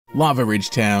Lavaridge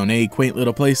Town, a quaint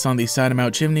little place on the side of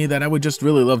Mount Chimney that I would just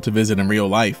really love to visit in real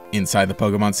life. Inside the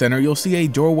Pokemon Center, you'll see a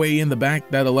doorway in the back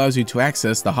that allows you to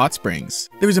access the hot springs.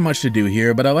 There isn't much to do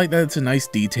here, but I like that it's a nice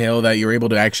detail that you're able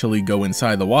to actually go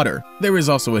inside the water. There is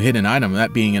also a hidden item,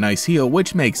 that being an ice heal,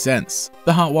 which makes sense.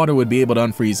 The hot water would be able to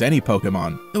unfreeze any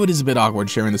Pokemon, though it is a bit awkward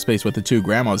sharing the space with the two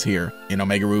grandmas here. In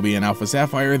Omega Ruby and Alpha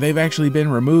Sapphire, they've actually been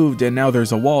removed, and now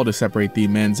there's a wall to separate the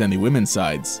men's and the women's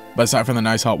sides. But aside from the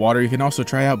nice hot water, you can also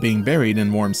try out being buried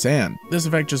in warm sand. This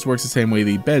effect just works the same way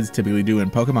the beds typically do in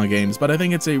Pokemon games, but I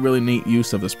think it's a really neat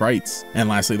use of the sprites. And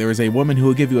lastly, there is a woman who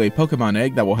will give you a Pokemon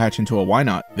egg that will hatch into a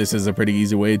Wynot. This is a pretty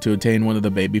easy way to obtain one of the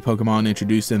baby Pokemon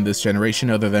introduced in this generation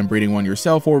other than breeding one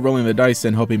yourself or rolling the dice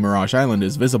and hoping Mirage Island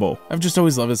is visible. I've just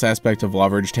always loved this aspect of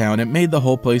Lavaridge Town. It made the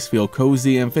whole place feel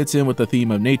cozy and fits in with the theme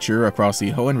of nature across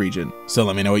the Hoenn region. So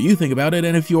let me know what you think about it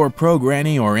and if you're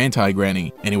pro-granny or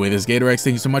anti-granny. Anyway, this is GatorX,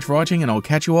 thank you so much for watching and I'll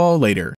catch you all later.